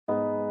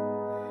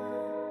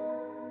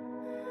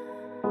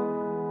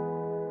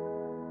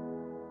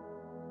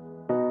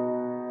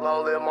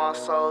Long live my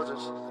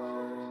soldiers.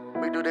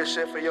 We do this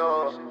shit for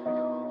y'all.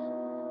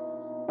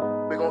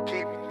 We gon'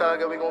 keep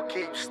thuggin', we gon'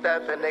 keep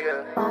steppin',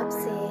 nigga.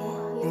 Bobsy,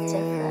 you're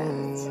different.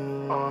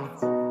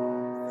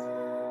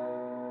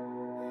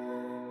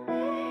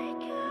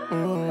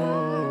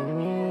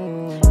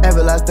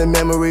 Everlasting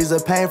memories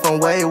of pain from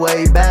way,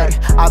 way back.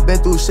 I've been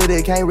through shit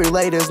that can't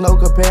relate, there's no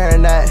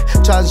comparing that.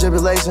 Trials and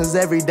tribulations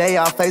every day,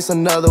 I face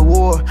another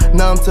war.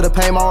 Numb to the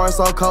pain, my heart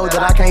so cold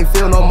that I can't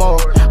feel no more.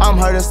 I'm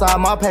hurt inside,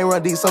 my pain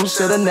run deep, some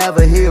shit'll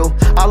never heal.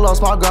 I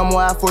lost my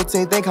grandma at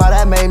 14, think how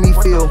that made me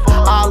feel.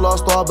 I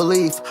lost all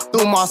belief,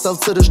 threw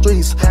myself to the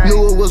streets.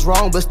 Knew it was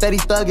wrong, but steady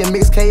thuggin',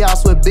 mixed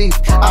chaos with beef.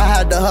 I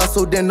had to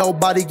hustle, then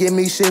nobody give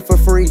me shit for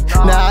free.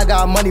 Now I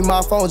got money,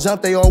 my phone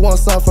jump, they all want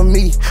something from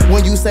me.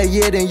 When you say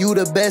yeah, then you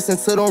the best,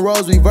 until them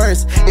roles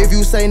reverse. If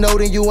you say no,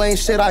 then you ain't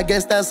shit, I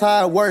guess that's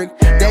how it work.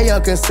 They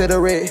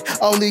inconsiderate,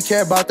 only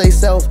care about they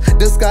self.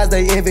 Disguise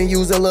they envy,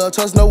 using love,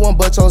 trust no one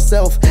but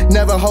yourself.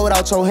 Never hold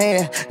out your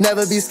hand,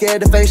 never be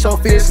scared to face your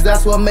fears, 'cause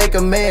that's what make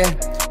a man.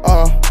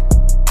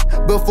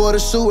 Before the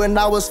shooting,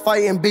 I was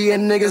fighting,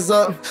 beating niggas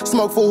up.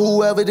 Smoke for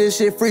whoever, this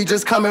shit free,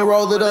 just come and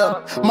roll it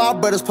up. My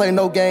brothers play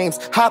no games,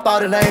 hop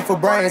out and aim for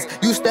brains.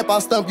 You step, I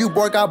stump, you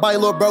work, I bite,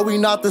 little bro, we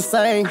not the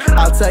same.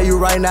 I'll tell you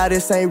right now,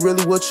 this ain't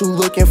really what you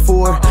looking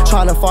for.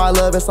 Trying to find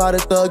love inside a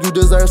thug, you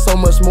deserve so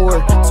much more.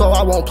 So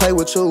I won't play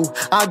with you,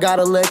 I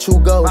gotta let you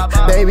go.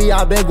 Baby,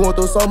 I've been going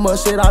through so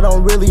much shit I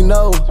don't really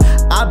know.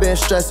 I've been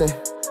stressing,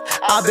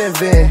 I've been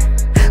venting,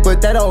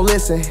 but they don't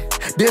listen.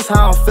 This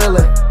how I'm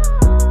feeling.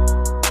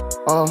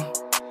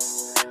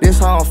 This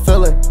how I'm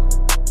feeling.